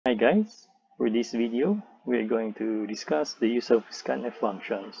Hi guys, for this video we're going to discuss the use of scanf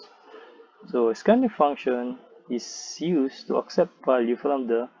functions. So scanf function is used to accept value from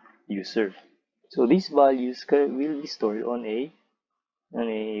the user. So these values will be stored on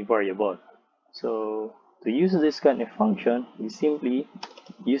a variable. So to use the scanf function, we simply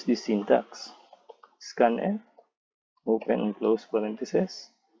use this syntax. Scanf, open and close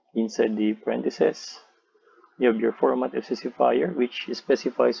parentheses. Inside the parentheses, you have your format specifier, which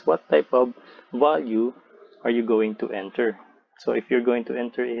specifies what type of value are you going to enter. So if you're going to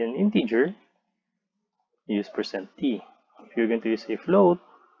enter an integer, you use %t. If you're going to use a float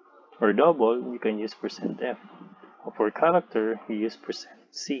or double, you can use %f. Or for character, you use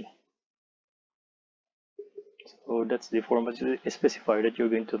 %c. So that's the format specifier that you're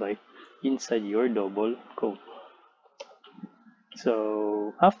going to write inside your double quote.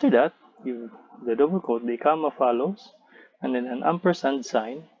 So after that, the double quote, the comma follows, and then an ampersand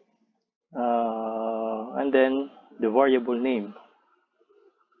sign, and then the variable name,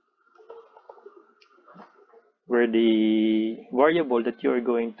 where the variable that you are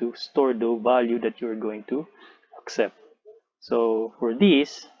going to store the value that you are going to accept. So for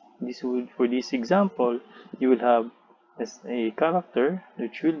this example, you will have a character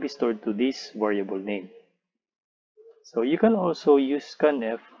which will be stored to this variable name. So you can also use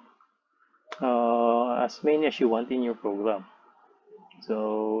scanf as many as you want in your program.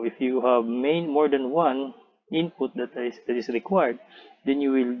 So if you have more than one input that is required, then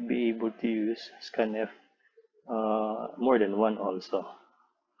you will be able to use scanf more than one also.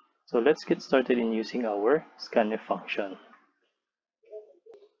 So let's get started in using our scanf function.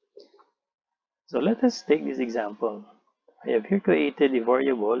 So let us take this example. I have here created a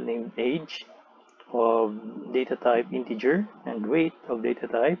variable named age of data type integer and weight of data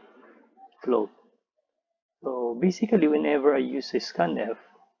type float. So basically, whenever I use a scanf,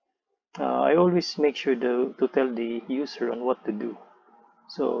 I always make sure to tell the user on what to do.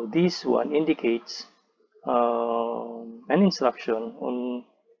 So this one indicates an instruction on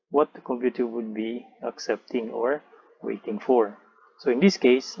what the computer would be accepting or waiting for. So in this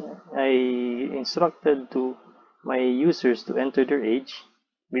case, I instructed to my users to enter their age.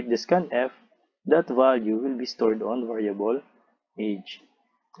 With the scanf, that value will be stored on variable age.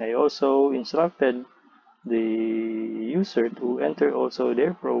 I also instructed the user to enter also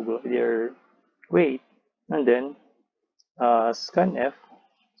their weight, and then scanf.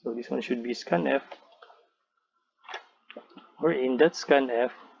 So this one should be scanf, wherein that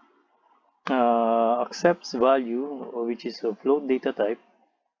scanf accepts value which is a float data type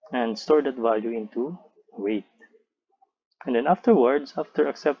and store that value into weight. And then afterwards, after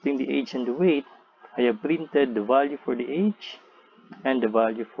accepting the age and the weight, I have printed the value for the age and the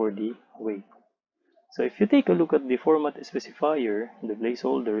value for the weight. So if you take a look at the format specifier, the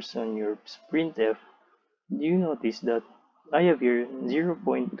placeholders on your printf, you notice that I have here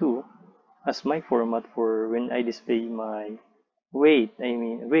 0.2 as my format for when I display my weight,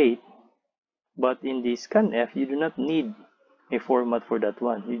 but in the scanf, you do not need a format for that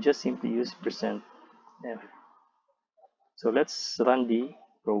one. You just simply use %f. So let's run the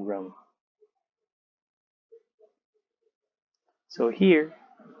program. So here,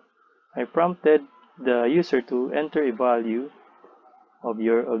 I prompted the user to enter a value of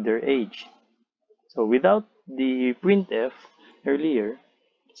their age. So without the printf earlier,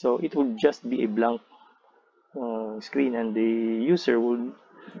 so it would just be a blank screen, and the user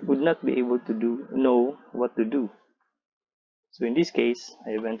would not be able to know what to do. So in this case,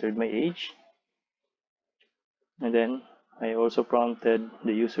 I have entered my age, and then I also prompted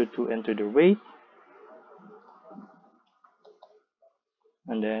the user to enter their weight,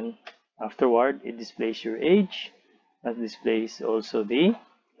 and then afterward it displays your age, and displays also the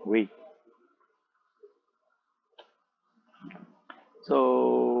weight.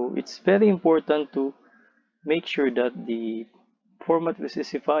 So it's very important to make sure that the format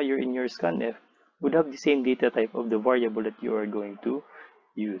specifier in your scanf would have the same data type of the variable that you are going to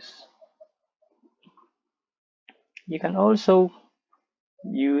use. You can also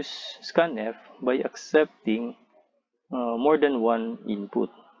use scanf by accepting more than one input.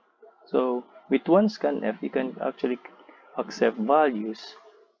 So with one scanf, you can actually accept values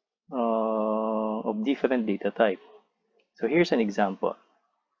of different data type. So here's an example.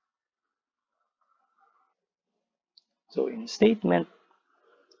 So in statement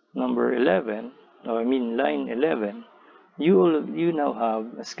number 11, line 11, you now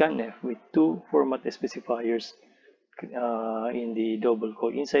have a scanf with two format specifiers in the double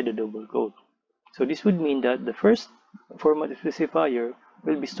quote, inside the double quote. So this would mean that the first format specifier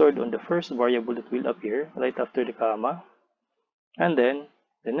will be stored on the first variable that will appear right after the comma, and then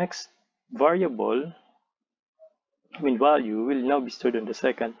the next variable, value, will now be stored on the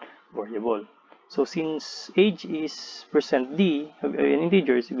second variable. So since age is %d, in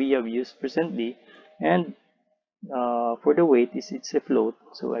integers, we have used %d, and for the weight, it's a float,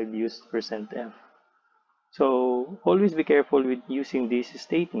 so I've used %f. So always be careful with using these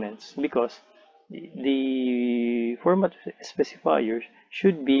statements because the format specifiers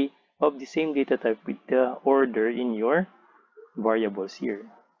should be of the same data type with the order in your variables here.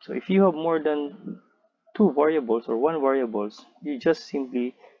 So if you have more than two variables or one variables, you just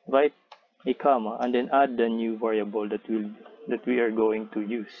simply write a comma and then add the new variable that we are going to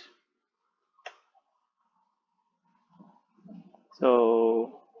use.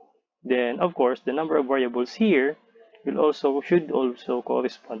 So then of course the number of variables here should also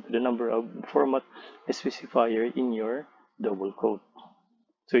correspond to the number of format specifier in your double quote.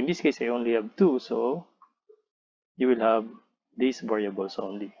 So in this case I only have two, so you will have these variables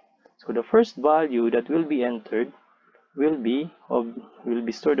only. So the first value that will be entered will be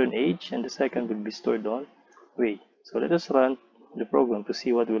stored on age, and the second will be stored on weight. So let us run the program to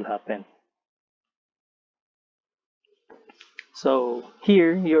see what will happen. So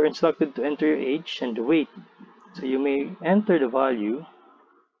here you're instructed to enter your age and the weight. So you may enter the value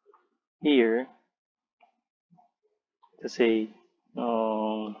here. Let's say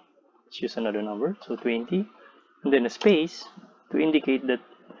let's use another number, so 20, and then a space to indicate that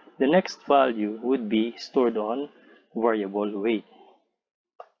the next value would be stored on variable weight.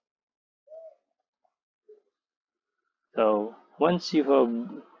 So once you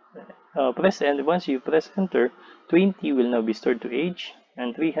press enter, 20 will now be stored to age,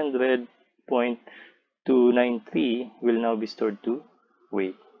 and 300.293 will now be stored to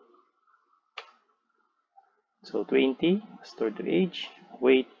weight. So 20 stored to age,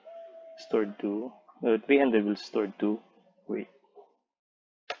 weight stored to 300 will stored to weight.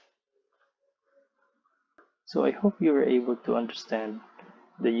 So I hope you were able to understand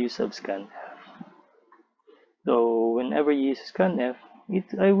the use of scanf. So whenever you use scanf,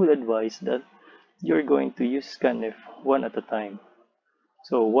 I would advise that you're going to use scanf one at a time.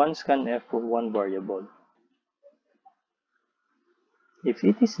 So one scanf for one variable. If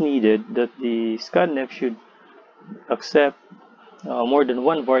it is needed that the scanf should accept more than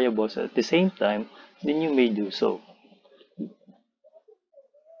one variables at the same time, then you may do so.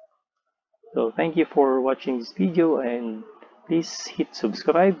 So thank you for watching this video, and please hit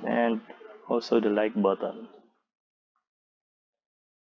subscribe and also the like button.